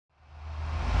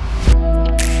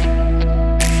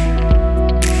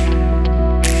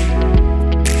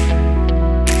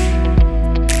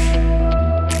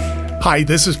Hi,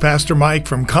 this is Pastor Mike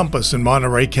from Compass in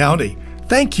Monterey County.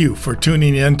 Thank you for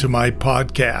tuning in to my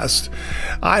podcast.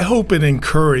 I hope it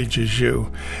encourages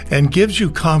you and gives you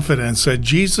confidence that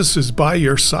Jesus is by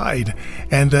your side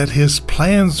and that His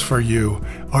plans for you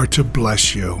are to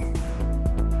bless you.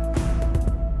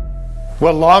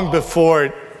 Well, long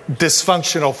before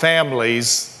dysfunctional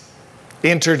families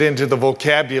entered into the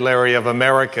vocabulary of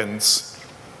Americans,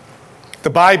 the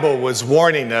Bible was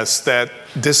warning us that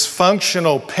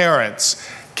dysfunctional parents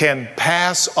can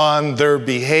pass on their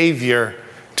behavior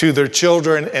to their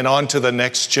children and on to the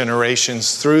next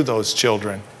generations through those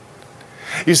children.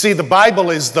 You see, the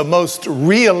Bible is the most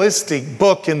realistic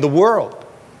book in the world.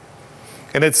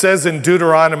 And it says in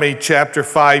Deuteronomy chapter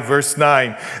 5, verse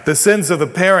 9, the sins of the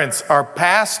parents are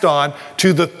passed on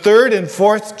to the third and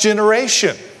fourth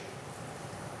generation.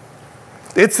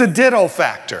 It's a ditto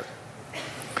factor.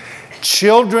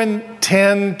 Children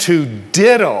tend to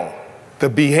ditto the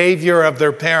behavior of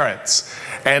their parents.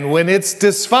 And when it's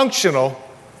dysfunctional,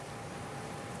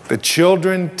 the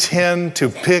children tend to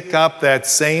pick up that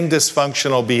same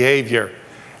dysfunctional behavior,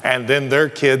 and then their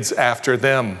kids after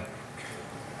them.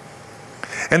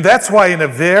 And that's why, in a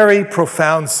very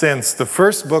profound sense, the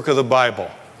first book of the Bible,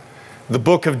 the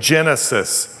book of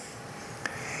Genesis,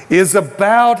 is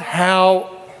about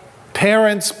how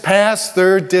parents pass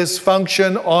their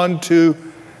dysfunction on to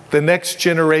the next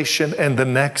generation and the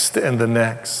next and the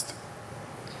next.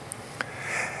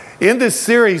 In this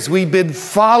series, we've been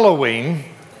following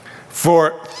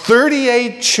for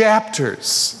 38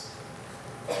 chapters,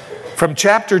 from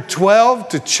chapter 12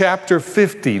 to chapter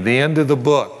 50, the end of the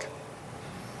book.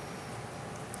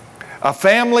 A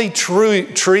family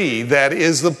tree that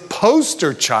is the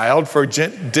poster child for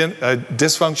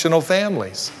dysfunctional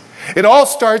families. It all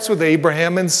starts with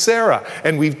Abraham and Sarah,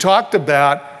 and we've talked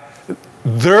about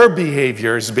their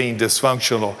behaviors being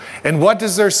dysfunctional. And what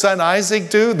does their son Isaac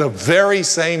do? The very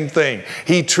same thing.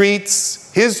 He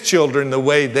treats his children the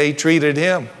way they treated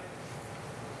him.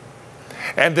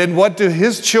 And then what do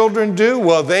his children do?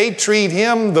 Well, they treat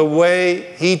him the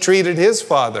way he treated his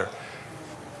father.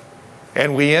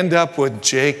 And we end up with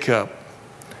Jacob,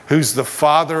 who's the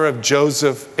father of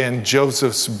Joseph and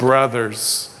Joseph's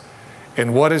brothers.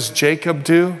 And what does Jacob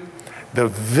do? The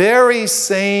very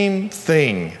same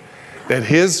thing that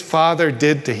his father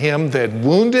did to him that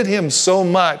wounded him so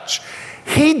much,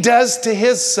 he does to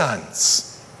his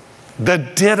sons. The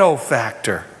ditto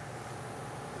factor.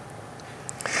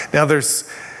 Now there's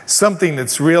something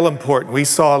that's real important. We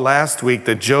saw last week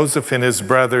that Joseph and his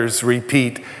brothers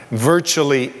repeat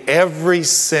virtually every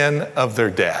sin of their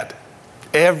dad.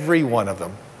 Every one of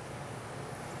them.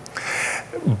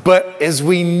 But as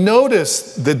we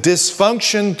notice the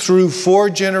dysfunction through 4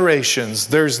 generations,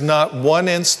 there's not one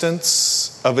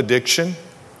instance of addiction.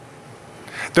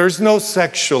 There's no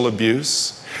sexual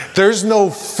abuse. There's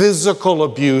no physical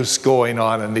abuse going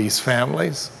on in these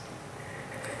families.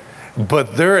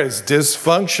 But they're as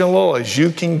dysfunctional as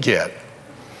you can get.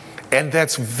 And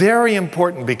that's very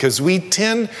important because we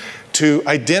tend to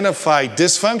identify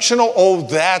dysfunctional, oh,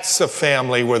 that's a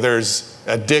family where there's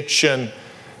addiction,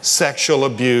 sexual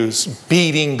abuse,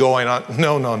 beating going on.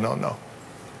 No.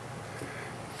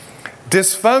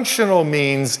 Dysfunctional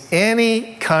means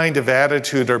any kind of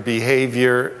attitude or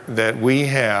behavior that we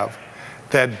have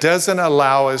that doesn't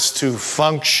allow us to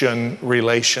function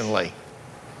relationally.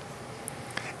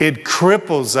 It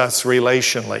cripples us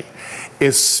relationally,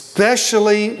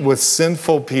 especially with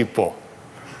sinful people.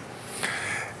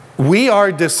 We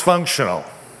are dysfunctional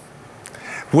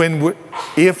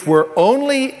if we're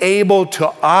only able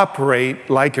to operate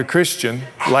like a Christian,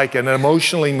 like an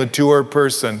emotionally mature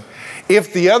person,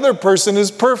 if the other person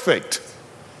is perfect.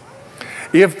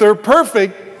 If they're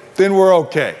perfect, then we're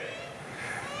okay.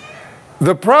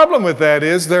 The problem with that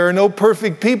is there are no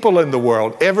perfect people in the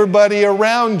world. Everybody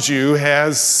around you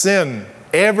has sin.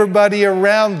 Everybody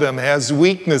around them has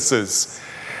weaknesses.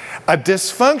 A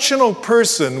dysfunctional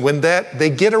person, when they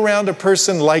get around a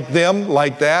person like them,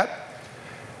 like that,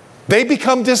 they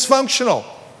become dysfunctional.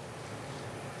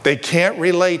 They can't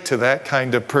relate to that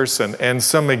kind of person. And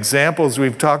some examples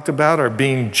we've talked about are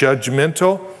being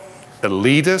judgmental,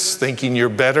 elitist, thinking you're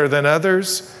better than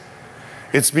others.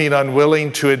 It's being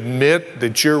unwilling to admit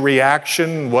that your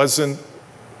reaction wasn't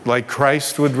like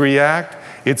Christ would react.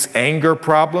 It's anger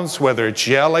problems, whether it's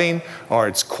yelling or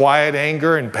it's quiet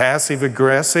anger and passive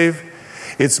aggressive.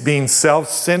 It's being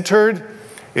self-centered.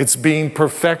 It's being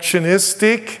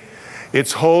perfectionistic.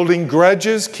 It's holding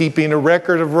grudges, keeping a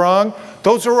record of wrong.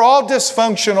 Those are all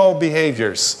dysfunctional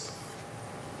behaviors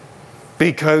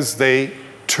because they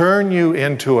turn you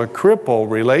into a cripple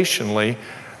relationally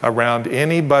around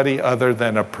anybody other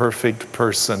than a perfect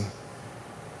person.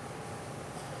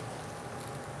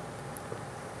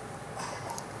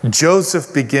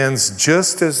 Joseph begins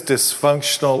just as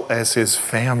dysfunctional as his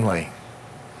family.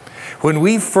 When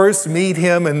we first meet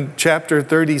him in chapter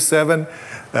 37,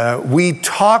 we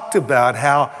talked about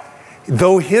how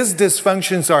though his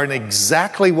dysfunctions aren't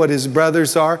exactly what his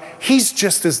brothers are, he's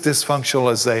just as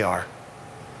dysfunctional as they are.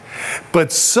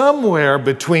 But somewhere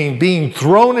between being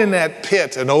thrown in that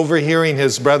pit and overhearing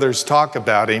his brothers talk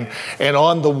about him, and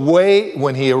on the way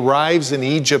when he arrives in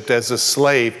Egypt as a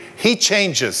slave, he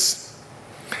changes.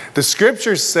 The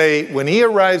scriptures say when he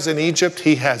arrives in Egypt,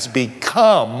 he has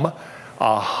become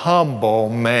a humble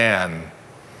man.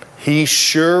 He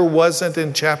sure wasn't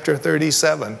in chapter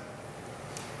 37.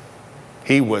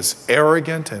 He was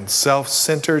arrogant and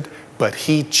self-centered, but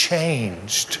he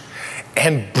changed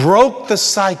and broke the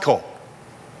cycle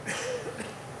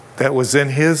that was in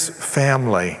his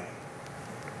family.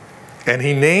 And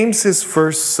he names his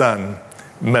first son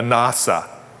Manasseh,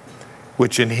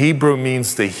 which in Hebrew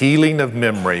means the healing of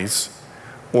memories,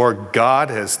 or God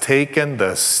has taken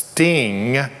the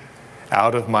sting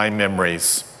out of my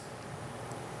memories.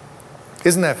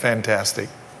 Isn't that fantastic?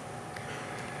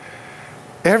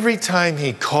 Every time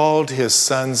he called his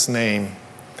son's name,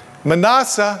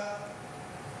 Manasseh,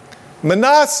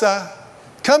 Manasseh,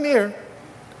 come here,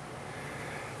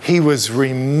 he was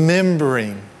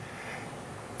remembering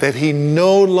that he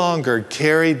no longer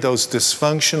carried those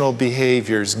dysfunctional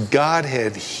behaviors. God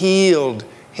had healed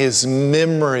his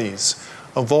memories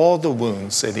of all the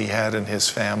wounds that he had in his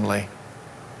family.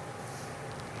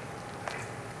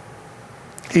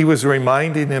 He was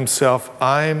reminding himself,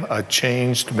 I'm a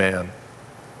changed man.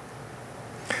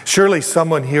 Surely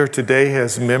someone here today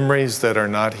has memories that are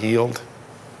not healed.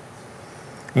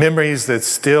 Memories that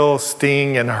still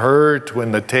sting and hurt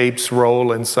when the tapes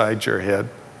roll inside your head.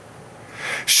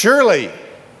 Surely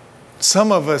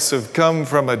some of us have come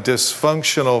from a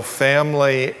dysfunctional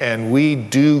family and we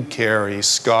do carry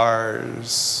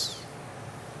scars.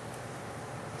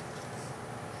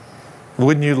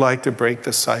 Wouldn't you like to break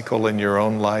the cycle in your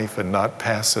own life and not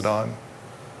pass it on?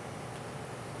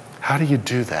 How do you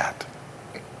do that?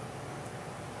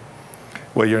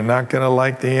 Well, you're not going to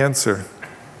like the answer.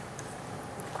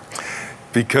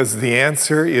 Because the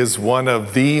answer is one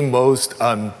of the most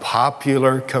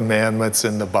unpopular commandments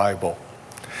in the Bible.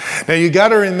 Now you got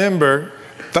to remember,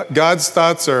 God's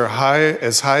thoughts are high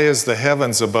as the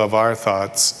heavens above our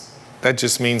thoughts. That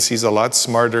just means he's a lot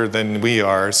smarter than we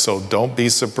are, so don't be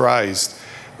surprised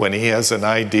when he has an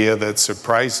idea that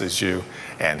surprises you.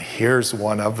 And here's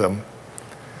one of them.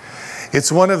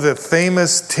 It's one of the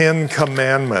famous 10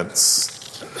 commandments.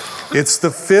 It's the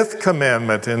 5th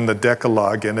commandment in the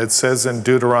Decalogue, and it says in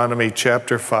Deuteronomy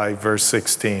chapter 5, verse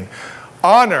 16,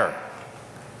 honor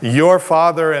your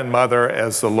father and mother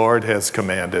as the Lord has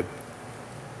commanded.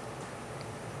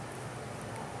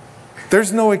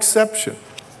 There's no exception.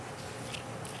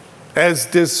 As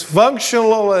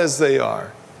dysfunctional as they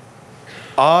are,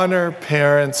 honor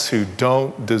parents who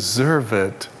don't deserve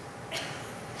it.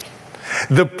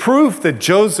 The proof that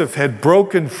Joseph had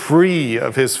broken free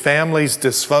of his family's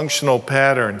dysfunctional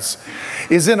patterns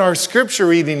is in our scripture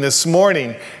reading this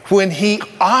morning when he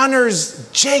honors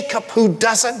Jacob who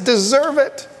doesn't deserve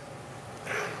it.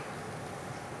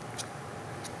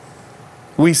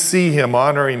 We see him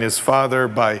honoring his father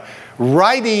by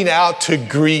riding out to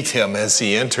greet him as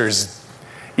he enters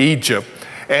Egypt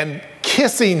and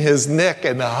kissing his neck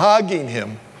and hugging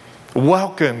him,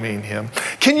 welcoming him.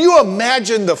 Can you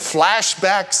imagine the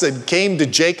flashbacks that came to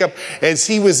Jacob as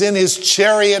he was in his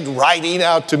chariot riding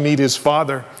out to meet his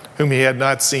father, whom he had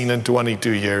not seen in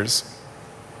 22 years?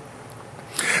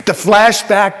 The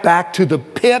flashback back to the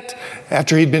pit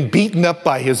after he'd been beaten up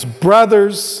by his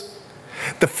brothers.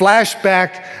 The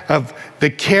flashback of the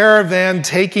caravan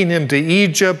taking him to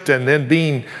Egypt and then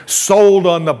being sold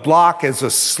on the block as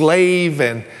a slave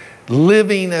and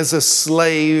living as a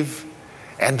slave,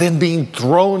 and then being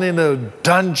thrown in a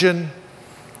dungeon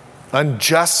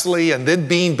unjustly, and then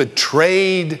being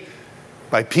betrayed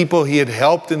by people he had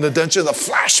helped in the dungeon. The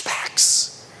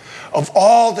flashbacks of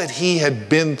all that he had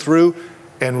been through,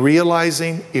 and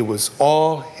realizing it was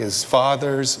all his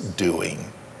father's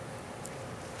doing.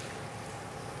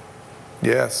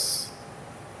 Yes,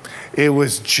 it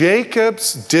was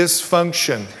Jacob's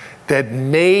dysfunction that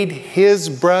made his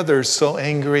brothers so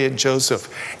angry at Joseph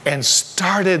and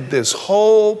started this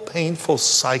whole painful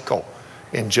cycle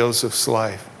in Joseph's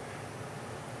life.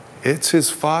 It's his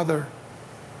father.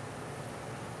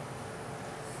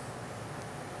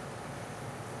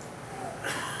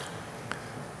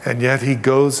 And yet he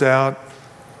goes out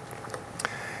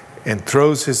and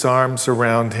throws his arms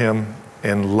around him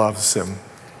and loves him.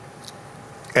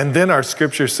 And then our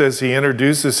scripture says he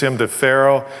introduces him to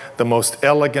Pharaoh, the most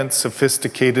elegant,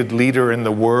 sophisticated leader in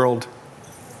the world.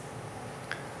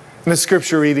 In the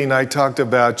scripture reading I talked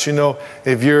about,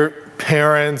 if your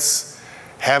parents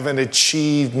haven't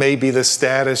achieved maybe the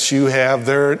status you have,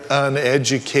 they're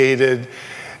uneducated,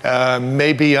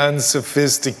 maybe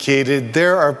unsophisticated,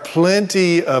 there are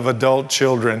plenty of adult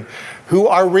children who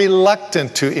are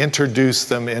reluctant to introduce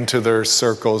them into their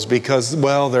circles because,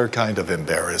 well, they're kind of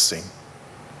embarrassing.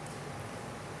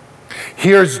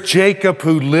 Here's Jacob,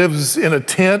 who lives in a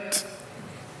tent.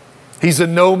 He's a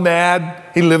nomad.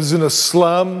 He lives in a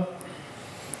slum.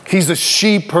 He's a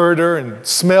sheep herder and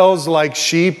smells like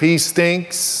sheep. He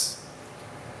stinks.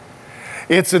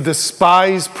 It's a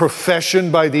despised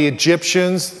profession by the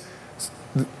Egyptians.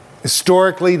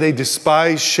 Historically, they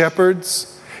despised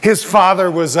shepherds. His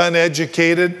father was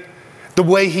uneducated. The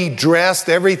way he dressed,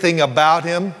 everything about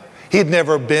him, he'd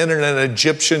never been in an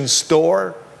Egyptian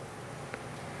store.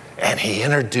 And he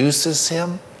introduces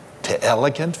him to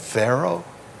elegant Pharaoh.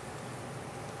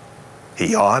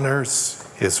 He honors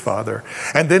his father.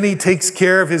 And then he takes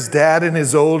care of his dad in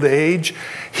his old age.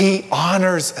 He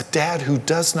honors a dad who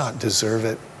does not deserve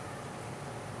it.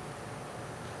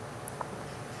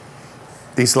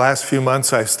 These last few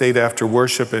months I've stayed after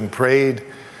worship and prayed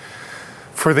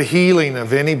for the healing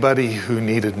of anybody who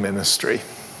needed ministry.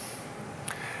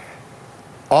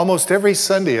 Almost every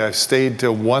Sunday I've stayed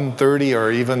till 1:30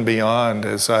 or even beyond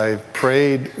as I've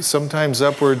prayed, sometimes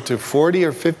upward to 40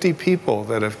 or 50 people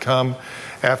that have come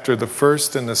after the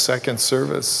first and the second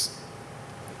service.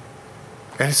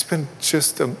 And it's been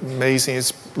just amazing.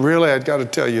 It's really, I've got to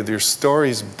tell you, their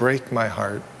stories break my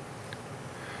heart.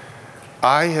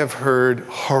 I have heard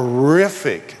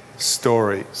horrific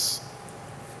stories.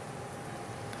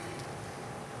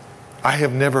 I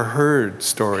have never heard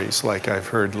stories like I've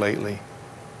heard lately.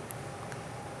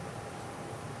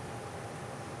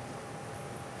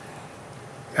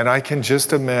 And I can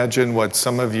just imagine what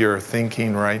some of you are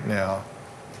thinking right now.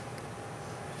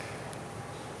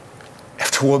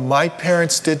 After what my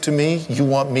parents did to me, you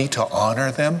want me to honor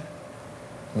them?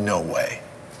 No way.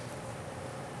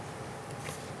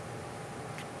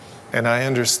 And I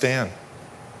understand.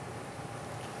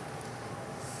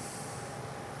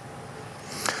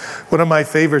 One of my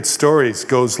favorite stories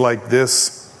goes like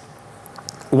this.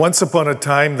 Once upon a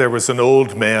time, there was an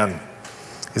old man.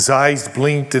 His eyes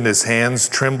blinked and his hands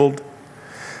trembled.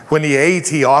 When he ate,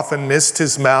 he often missed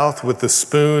his mouth with the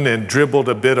spoon and dribbled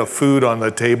a bit of food on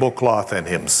the tablecloth and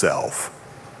himself.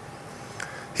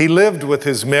 He lived with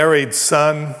his married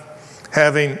son,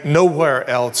 having nowhere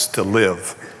else to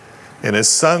live. And his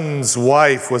son's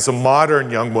wife was a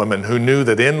modern young woman who knew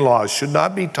that in-laws should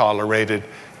not be tolerated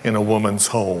in a woman's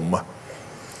home.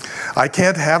 "I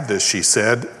can't have this," she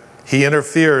said. "He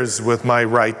interferes with my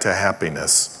right to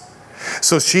happiness."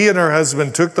 So she and her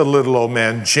husband took the little old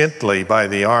man gently by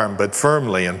the arm, but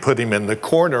firmly, and put him in the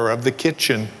corner of the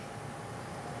kitchen.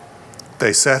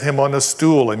 They sat him on a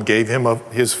stool and gave him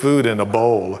his food in a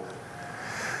bowl.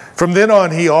 From then on,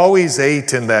 he always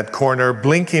ate in that corner,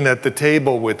 blinking at the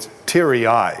table with teary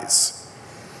eyes.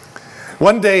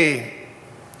 One day,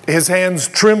 his hands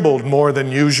trembled more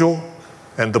than usual,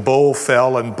 and the bowl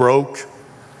fell and broke.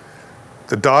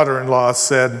 The daughter-in-law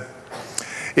said,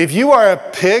 "If you are a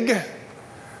pig,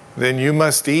 then you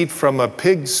must eat from a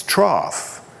pig's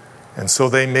trough." And so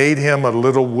they made him a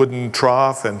little wooden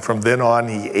trough, and from then on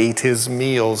he ate his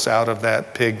meals out of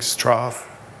that pig's trough.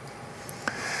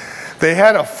 They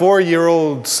had a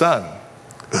 4-year-old son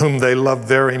whom they loved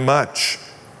very much.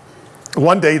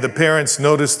 One day the parents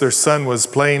noticed their son was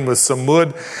playing with some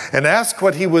wood and asked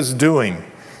what he was doing.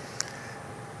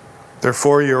 Their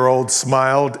 4-year-old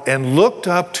smiled and looked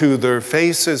up to their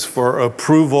faces for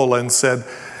approval and said,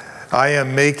 "I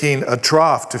am making a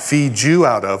trough to feed you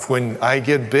out of when I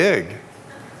get big."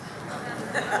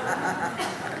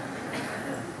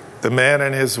 The man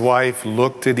and his wife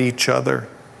looked at each other,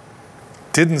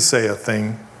 didn't say a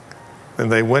thing. Then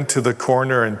they went to the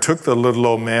corner and took the little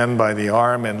old man by the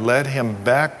arm and led him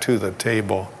back to the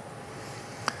table.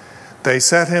 They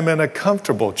sat him in a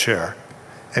comfortable chair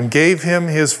and gave him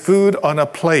his food on a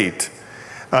plate.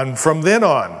 And from then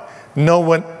on, no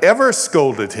one ever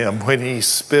scolded him when he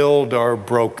spilled or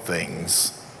broke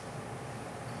things.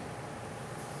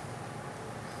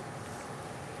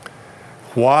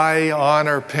 Why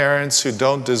honor parents who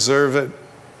don't deserve it?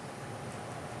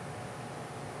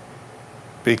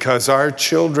 Because our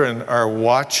children are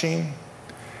watching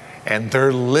and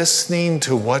they're listening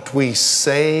to what we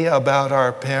say about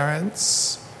our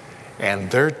parents,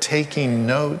 and they're taking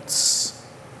notes.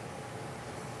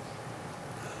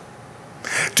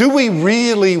 Do we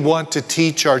really want to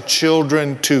teach our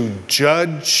children to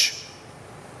judge,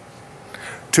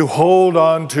 to hold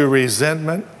on to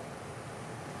resentment,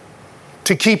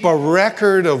 to keep a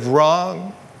record of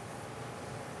wrong?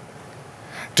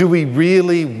 Do we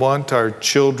really want our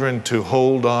children to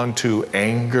hold on to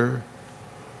anger?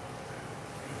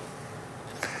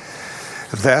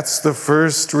 That's the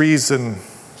first reason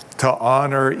to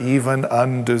honor even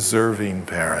undeserving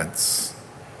parents.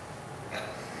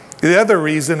 The other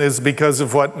reason is because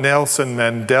of what Nelson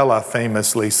Mandela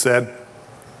famously said.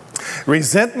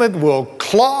 Resentment will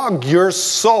clog your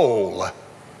soul.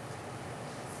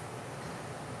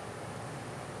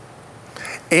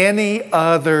 Any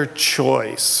other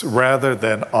choice rather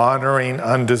than honoring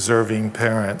undeserving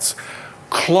parents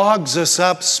clogs us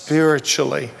up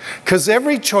spiritually, because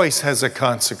every choice has a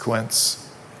consequence,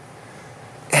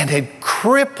 and it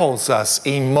cripples us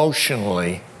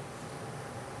emotionally.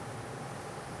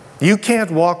 You can't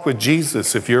walk with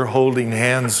Jesus if you're holding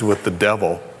hands with the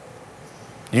devil.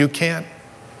 You can't.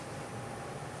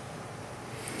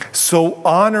 So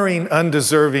honoring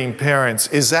undeserving parents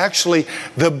is actually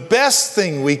the best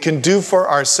thing we can do for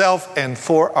ourselves and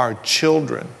for our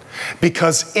children,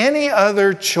 because any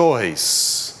other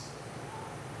choice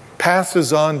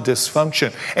passes on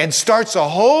dysfunction and starts a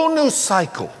whole new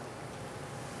cycle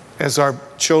as our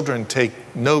children take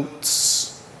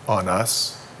notes on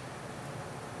us.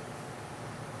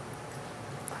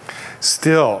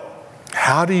 Still,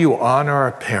 how do you honor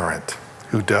a parent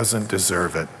who doesn't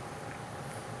deserve it?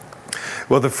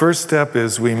 Well, the first step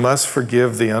is we must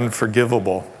forgive the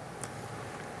unforgivable,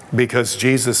 because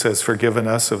Jesus has forgiven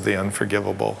us of the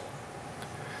unforgivable.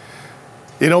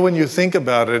 You know, when you think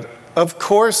about it, of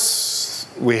course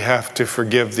we have to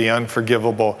forgive the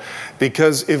unforgivable,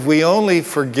 because if we only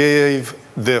forgive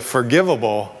the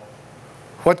forgivable,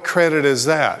 what credit is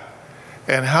that?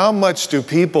 And how much do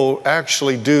people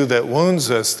actually do that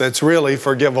wounds us that's really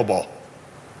forgivable?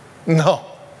 No,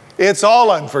 it's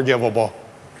all unforgivable.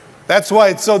 That's why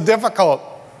it's so difficult.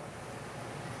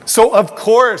 So, of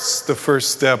course, the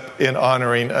first step in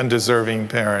honoring undeserving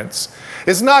parents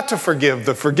is not to forgive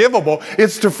the forgivable,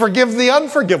 it's to forgive the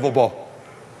unforgivable.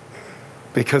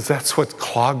 Because that's what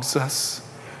clogs us.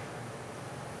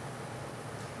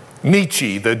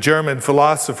 Nietzsche, the German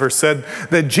philosopher, said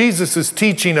that Jesus'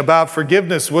 teaching about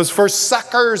forgiveness was for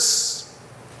suckers.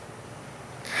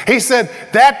 He said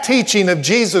that teaching of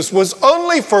Jesus was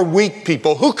only for weak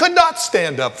people who could not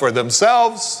stand up for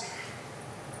themselves.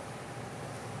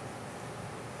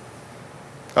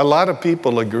 A lot of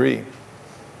people agree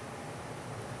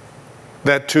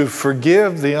that to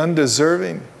forgive the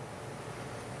undeserving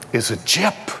is a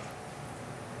jip.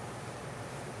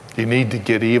 You need to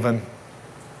get even.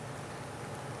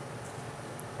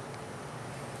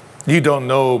 You don't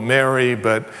know Mary,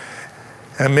 but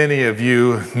many of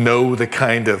you know the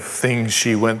kind of things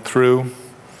she went through.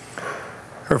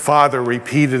 Her father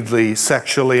repeatedly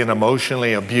sexually and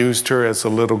emotionally abused her as a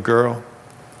little girl.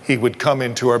 He would come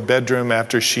into her bedroom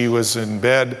after she was in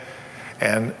bed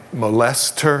and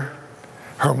molest her.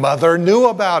 Her mother knew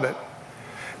about it,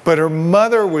 but her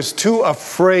mother was too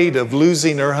afraid of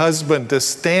losing her husband to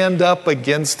stand up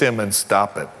against him and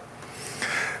stop it.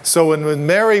 So when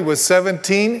Mary was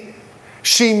 17,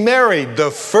 she married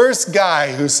the first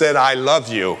guy who said, "I love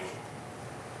you."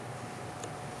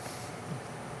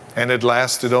 And it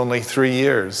lasted only 3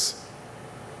 years.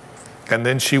 And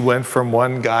then she went from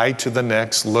one guy to the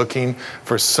next looking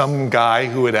for some guy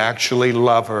who would actually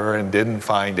love her and didn't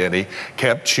find any,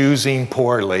 kept choosing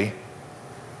poorly.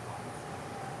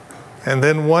 And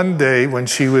then one day when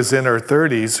she was in her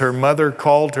 30s, her mother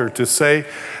called her to say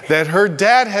that her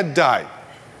dad had died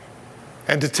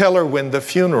and to tell her when the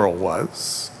funeral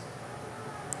was.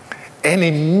 And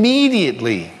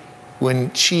immediately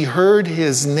when she heard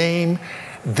his name,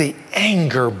 the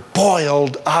anger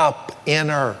boiled up in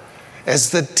her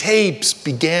as the tapes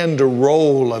began to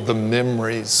roll of the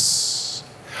memories.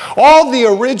 All the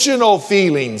original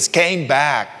feelings came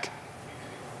back.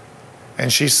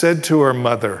 And she said to her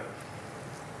mother,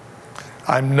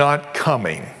 "I'm not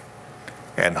coming,"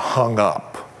 and hung up.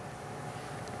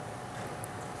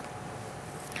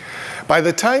 By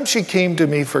the time she came to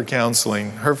me for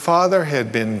counseling, her father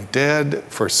had been dead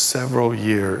for several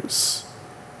years.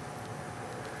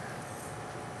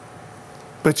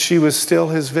 But she was still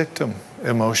his victim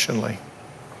emotionally.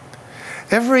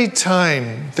 Every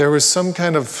time there was some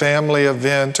kind of family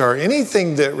event or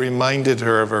anything that reminded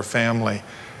her of her family,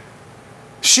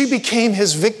 she became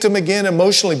his victim again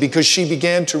emotionally, because she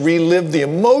began to relive the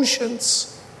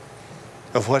emotions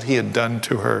of what he had done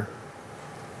to her.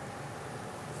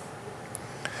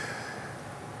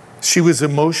 She was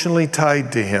emotionally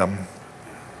tied to him.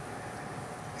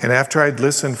 And after I'd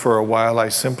listened for a while, I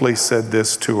simply said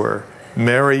this to her: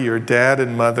 Mary, your dad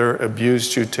and mother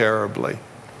abused you terribly.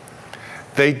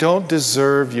 They don't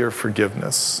deserve your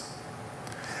forgiveness,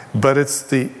 but it's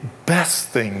the best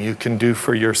thing you can do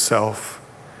for yourself.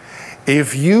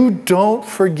 If you don't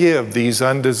forgive these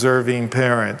undeserving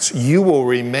parents, you will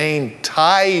remain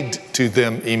tied to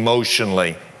them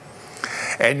emotionally.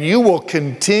 And you will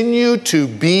continue to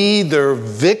be their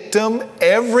victim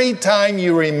every time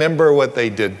you remember what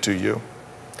they did to you.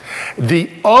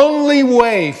 The only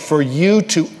way for you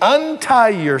to untie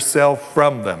yourself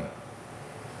from them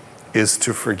is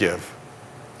to forgive.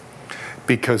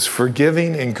 Because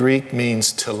forgiving in Greek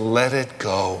means to let it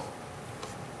go.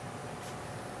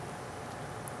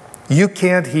 You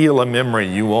can't heal a memory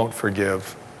you won't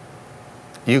forgive.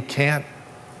 You can't.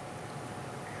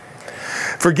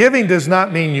 Forgiving does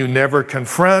not mean you never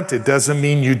confront. It doesn't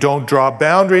mean you don't draw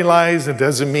boundary lines. It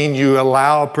doesn't mean you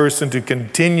allow a person to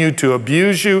continue to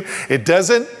abuse you. It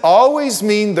doesn't always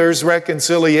mean there's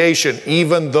reconciliation,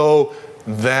 even though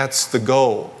that's the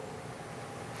goal.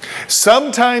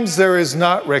 Sometimes there is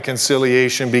not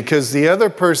reconciliation because the other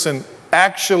person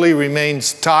actually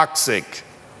remains toxic.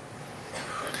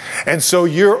 And so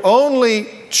your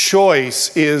only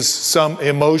choice is some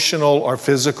emotional or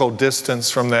physical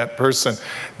distance from that person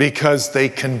because they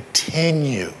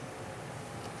continue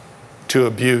to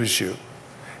abuse you.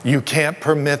 You can't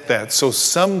permit that. So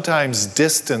sometimes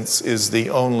distance is the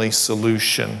only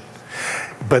solution.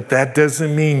 But that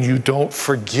doesn't mean you don't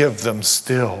forgive them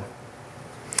still.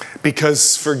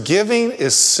 Because forgiving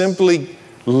is simply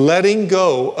letting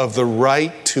go of the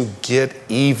right to get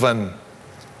even.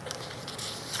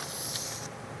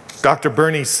 Dr.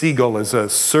 Bernie Siegel is a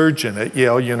surgeon at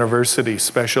Yale University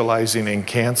specializing in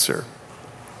cancer.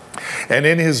 And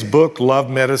in his book,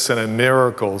 Love, Medicine, and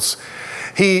Miracles,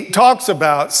 he talks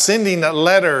about sending a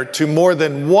letter to more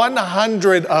than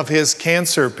 100 of his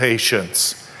cancer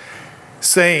patients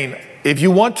saying, if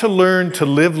you want to learn to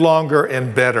live longer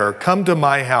and better, come to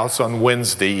my house on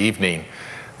Wednesday evening.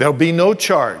 There'll be no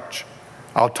charge.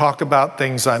 I'll talk about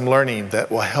things I'm learning that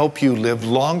will help you live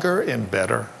longer and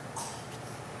better.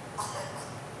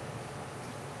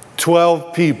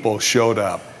 12 people showed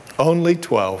up, only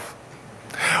 12.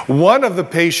 One of the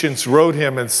patients wrote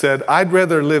him and said, I'd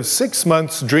rather live 6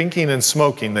 months drinking and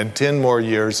smoking than 10 more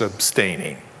years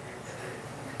abstaining.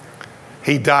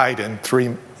 He died in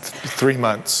three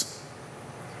months.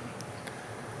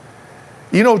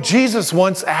 You know, Jesus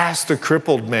once asked a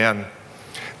crippled man,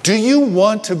 do you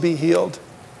want to be healed?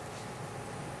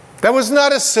 That was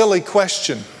not a silly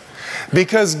question.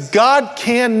 Because God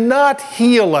cannot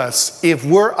heal us if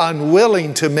we're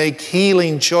unwilling to make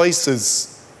healing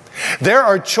choices. There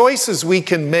are choices we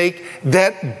can make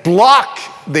that block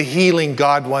the healing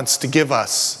God wants to give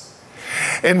us.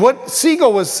 And what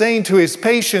Siegel was saying to his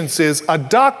patients is, a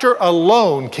doctor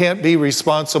alone can't be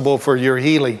responsible for your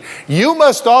healing. You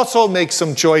must also make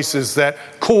some choices that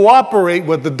cooperate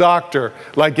with the doctor.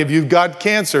 Like if you've got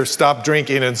cancer, stop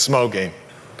drinking and smoking.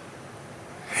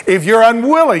 If you're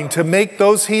unwilling to make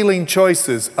those healing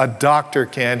choices, a doctor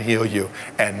can't heal you,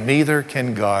 and neither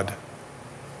can God.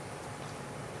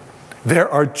 There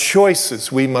are choices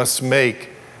we must make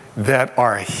that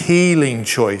are healing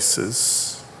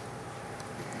choices.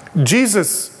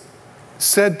 Jesus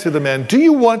said to the man, do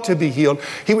you want to be healed?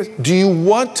 Do you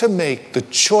want to make the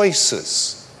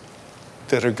choices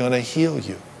that are going to heal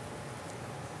you?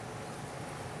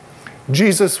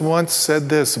 Jesus once said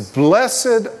this,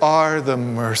 blessed are the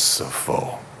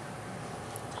merciful.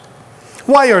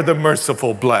 Why are the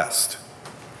merciful blessed?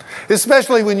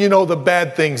 Especially when you know the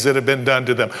bad things that have been done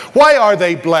to them. Why are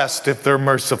they blessed if they're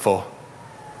merciful?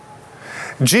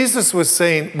 Jesus was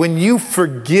saying, when you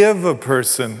forgive a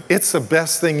person, it's the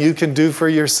best thing you can do for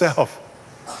yourself.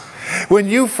 When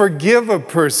you forgive a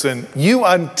person, you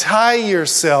untie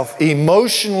yourself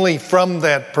emotionally from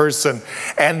that person,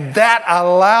 and that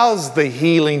allows the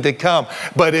healing to come.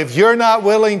 But if you're not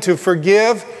willing to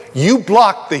forgive, you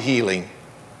block the healing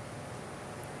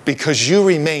because you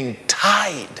remain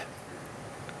tied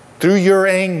through your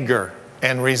anger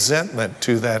and resentment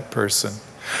to that person.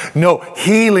 No,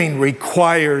 healing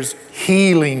requires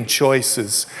healing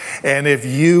choices. And if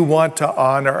you want to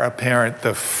honor a parent,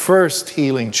 the first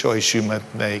healing choice you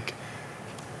must make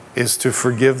is to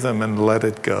forgive them and let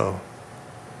it go.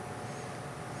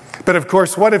 But of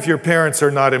course, what if your parents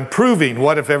are not improving?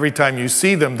 What if every time you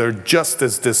see them, they're just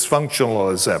as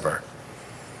dysfunctional as ever?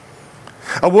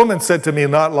 A woman said to me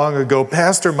not long ago,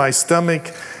 Pastor, my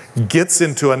stomach gets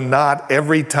into a knot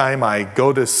every time I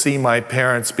go to see my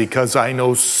parents because I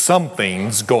know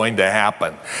something's going to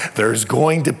happen. There's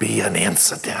going to be an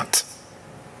incident.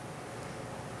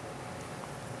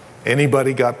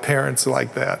 Anybody got parents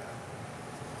like that?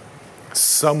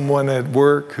 Someone at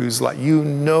work who's like, you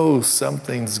know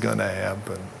something's going to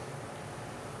happen.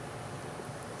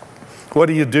 What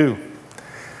do?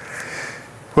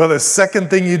 Well, the second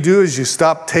thing you do is you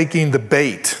stop taking the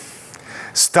bait.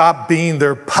 Stop being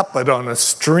their puppet on a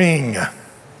string.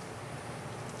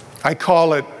 I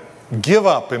call it give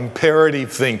up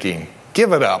imperative thinking.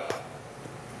 Give it up.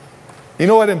 You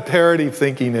know what imperative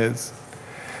thinking is?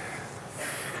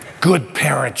 Good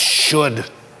parents should.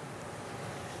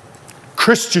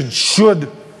 Christians should.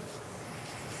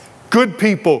 Good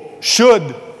people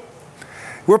should.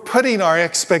 We're putting our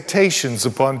expectations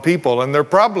upon people, and they're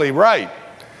probably right.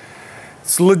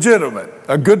 It's legitimate.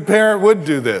 A good parent would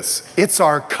do this. It's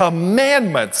our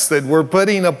commandments that we're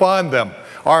putting upon them,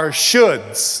 our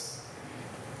shoulds.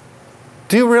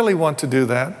 Do you really want to do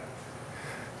that?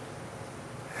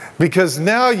 Because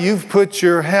now you've put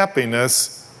your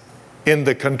happiness in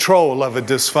the control of a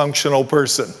dysfunctional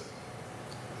person.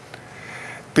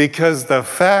 Because the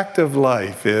fact of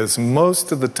life is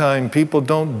most of the time people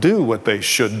don't do what they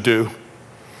should do.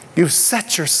 You've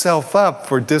set yourself up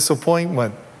for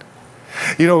disappointment.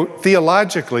 You know,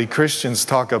 theologically, Christians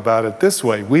talk about it this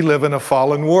way. We live in a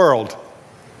fallen world.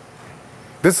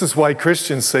 This is why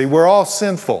Christians say we're all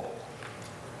sinful.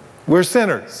 We're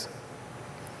sinners.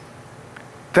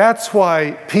 That's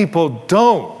why people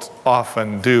don't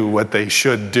often do what they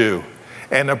should do.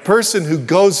 And a person who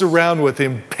goes around with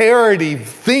imperative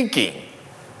thinking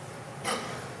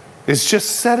is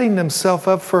just setting themselves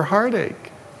up for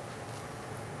heartache.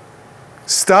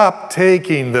 Stop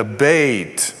taking the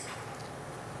bait.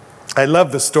 I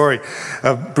love the story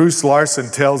Bruce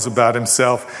Larson tells about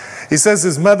himself. He says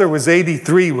his mother was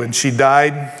 83 when she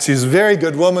died. She was a very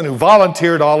good woman who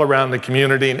volunteered all around the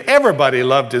community, and everybody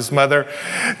loved his mother.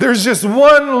 There's just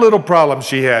one little problem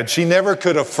she had. She never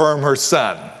could affirm her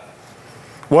son.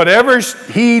 Whatever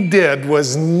he did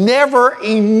was never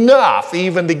enough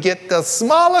even to get the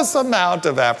smallest amount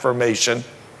of affirmation.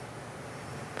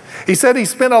 He said he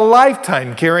spent a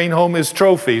lifetime carrying home his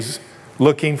trophies,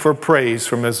 looking for praise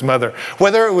from his mother.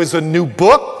 Whether it was a new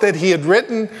book that he had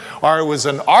written, or it was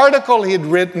an article he had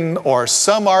written, or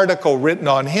some article written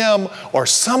on him, or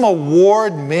some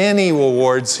award, many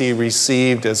awards he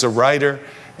received as a writer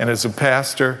and as a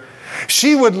pastor,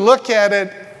 she would look at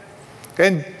it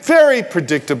and very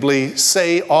predictably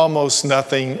say almost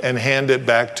nothing and hand it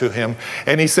back to him.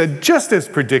 And he said just as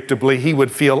predictably he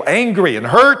would feel angry and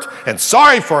hurt and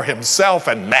sorry for himself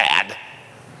and mad.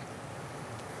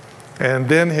 And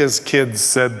then his kids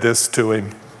said this to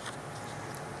him.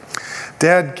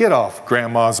 Dad, get off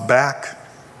Grandma's back.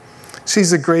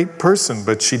 She's a great person,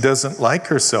 but she doesn't like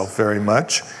herself very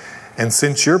much. And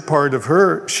since you're part of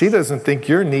her, she doesn't think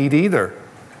you're neat either.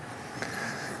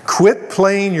 Quit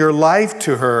playing your life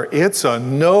to her. It's a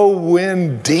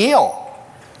no-win deal.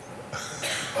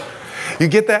 You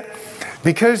get that?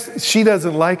 Because she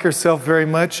doesn't like herself very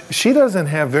much, she doesn't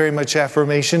have very much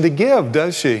affirmation to give,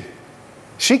 does she?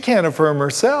 She can't affirm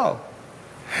herself.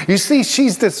 You see,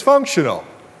 she's dysfunctional.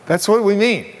 That's what we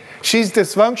mean. She's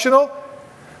dysfunctional.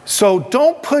 So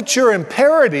don't put your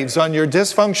imperatives on your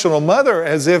dysfunctional mother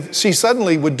as if she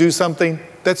suddenly would do something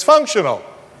that's functional.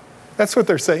 That's what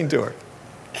they're saying to her.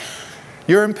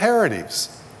 Your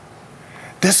imperatives.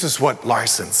 This is what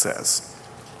Larson says.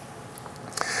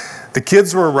 The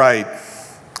kids were right.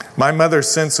 My mother's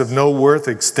sense of no worth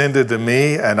extended to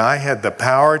me, and I had the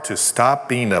power to stop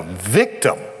being a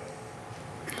victim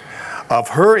of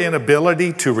her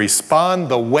inability to respond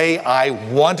the way I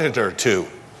wanted her to.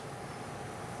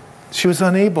 She was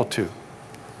unable to.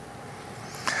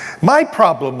 My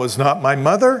problem was not my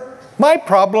mother. My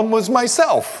problem was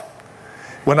myself.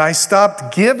 When I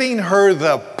stopped giving her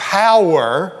the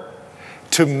power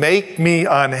to make me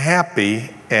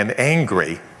unhappy and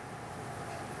angry,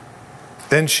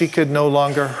 then she could no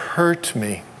longer hurt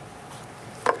me.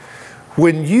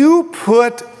 When you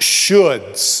put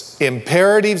shoulds,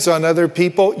 imperatives on other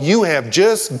people, you have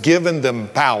just given them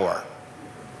power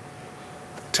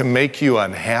to make you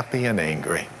unhappy and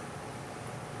angry.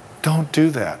 Don't do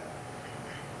that.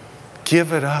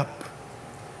 Give it up.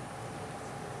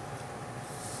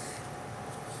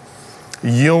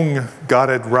 Jung got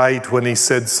it right when he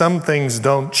said, some things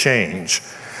don't change.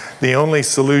 The only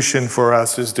solution for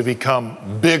us is to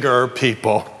become bigger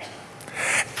people.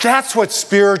 That's what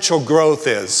spiritual growth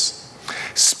is.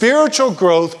 Spiritual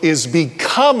growth is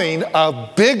becoming a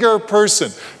bigger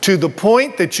person to the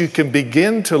point that you can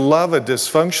begin to love a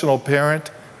dysfunctional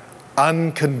parent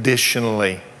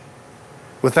unconditionally.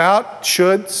 Without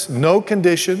shoulds, no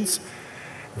conditions.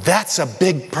 That's a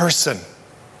big person.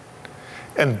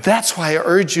 And that's why I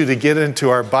urge you to get into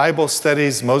our Bible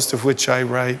studies, most of which I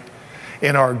write,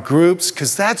 in our groups,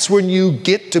 because that's when you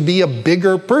get to be a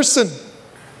bigger person.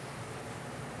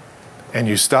 And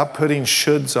you stop putting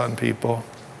shoulds on people.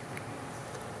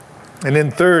 And then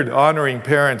third, honoring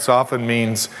parents often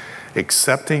means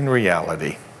accepting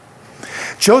reality.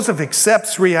 Joseph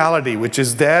accepts reality, which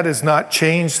his dad has not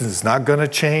changed and is not going to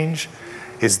change.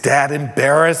 His dad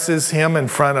embarrasses him in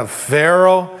front of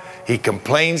Pharaoh. He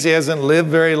complains he hasn't lived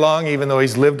very long, even though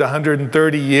he's lived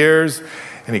 130 years.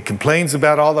 And he complains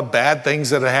about all the bad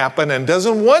things that have happened and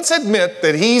doesn't once admit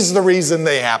that he's the reason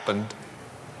they happened.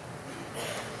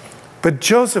 But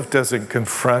Joseph doesn't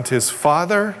confront his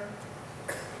father.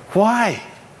 Why?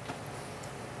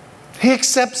 He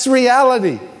accepts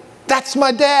reality. That's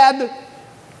my dad.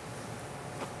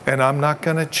 And I'm not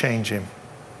going to change him.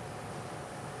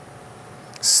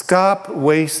 Stop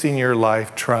wasting your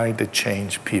life trying to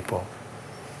change people.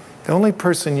 The only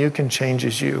person you can change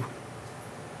is you.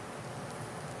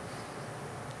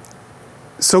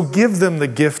 So give them the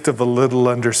gift of a little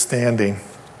understanding.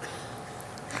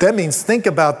 That means think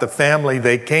about the family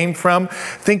they came from.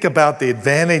 Think about the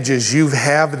advantages you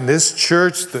have in this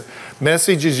church, the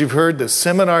messages you've heard, the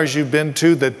seminars you've been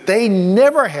to, that they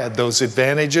never had those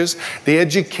advantages, the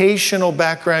educational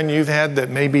background you've had that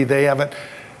maybe they haven't.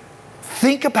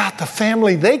 Think about the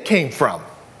family they came from.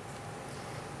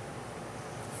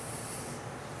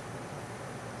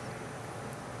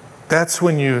 That's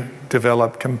when you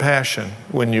develop compassion,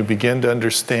 when you begin to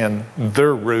understand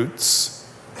their roots.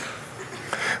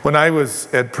 When I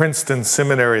was at Princeton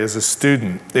Seminary as a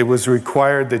student, it was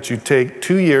required that you take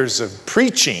 2 years of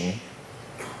preaching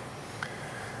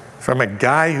from a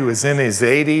guy who was in his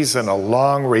 80s and a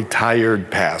long retired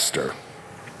pastor.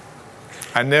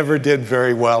 I never did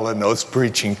very well in those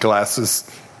preaching classes.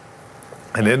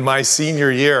 And in my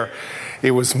senior year,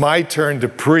 it was my turn to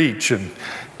preach and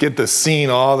get the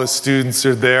scene. All the students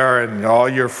are there and all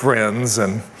your friends.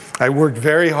 And I worked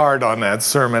very hard on that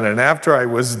sermon, and after I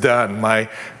was done, my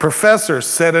professor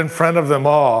said in front of them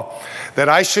all that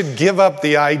I should give up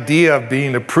the idea of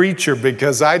being a preacher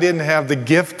because I didn't have the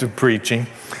gift of preaching.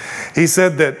 He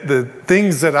said that the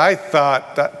things that I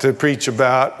thought to preach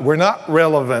about were not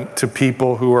relevant to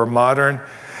people who are modern,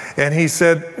 and he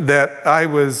said that I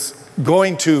was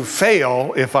going to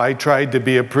fail if I tried to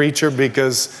be a preacher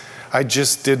because I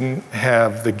just didn't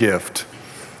have the gift.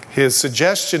 His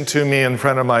suggestion to me in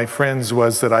front of my friends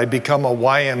was that I become a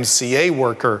YMCA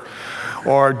worker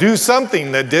or do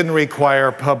something that didn't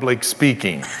require public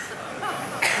speaking.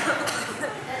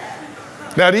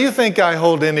 Now, do you think I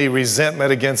hold any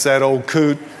resentment against that old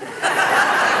coot?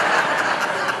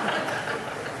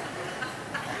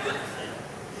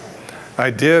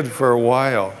 I did for a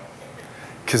while,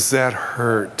 because that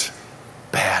hurt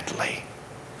badly.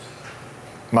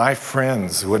 My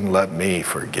friends wouldn't let me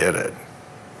forget it.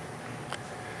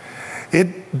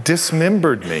 It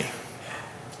dismembered me.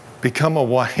 Become a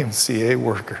YMCA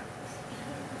worker.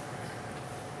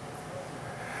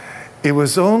 It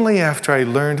was only after I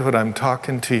learned what I'm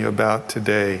talking to you about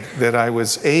today that I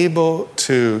was able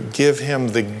to give him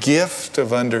the gift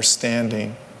of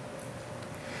understanding,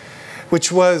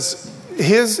 which was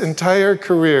his entire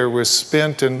career was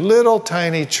spent in little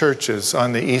tiny churches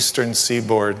on the eastern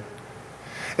seaboard.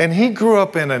 And he grew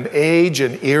up in an age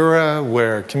and era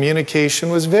where communication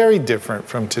was very different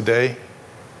from today.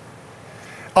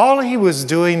 All he was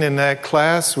doing in that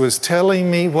class was telling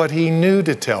me what he knew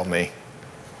to tell me.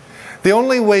 The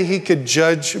only way he could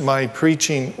judge my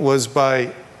preaching was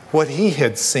by what he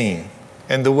had seen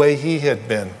and the way he had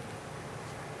been.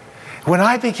 When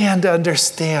I began to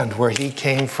understand where he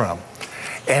came from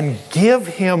and give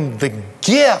him the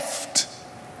gift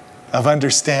of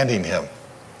understanding him,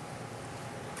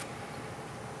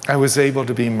 I was able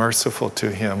to be merciful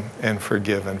to him and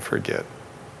forgive and forget.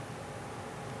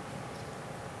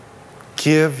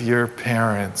 Give your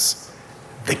parents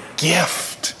the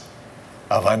gift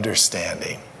of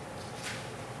understanding.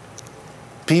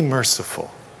 Be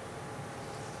merciful.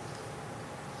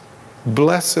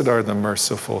 Blessed are the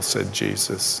merciful, said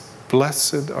Jesus.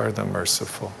 Blessed are the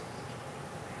merciful.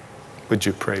 Would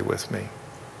you pray with me?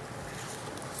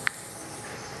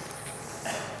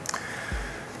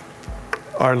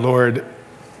 Our Lord,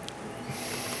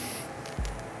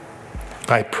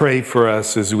 I pray for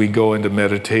us as we go into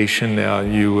meditation now,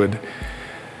 you would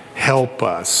help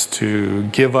us to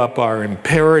give up our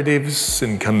imperatives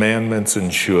and commandments and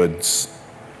shoulds,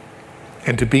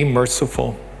 and to be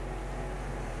merciful.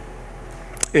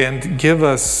 And give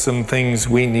us some things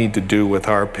we need to do with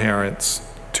our parents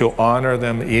to honor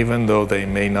them even though they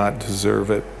may not deserve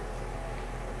it.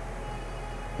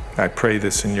 I pray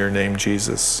this in your name,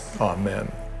 Jesus.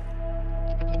 Amen.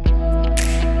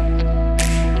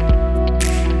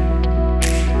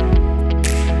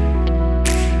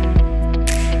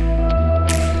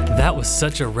 That was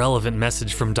such a relevant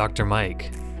message from Dr.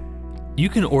 Mike. You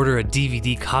can order a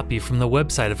DVD copy from the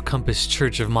website of Compass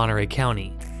Church of Monterey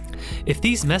County. If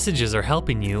these messages are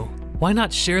helping you, why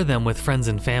not share them with friends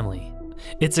and family?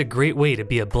 It's a great way to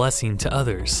be a blessing to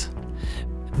others.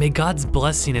 May God's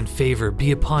blessing and favor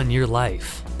be upon your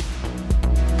life.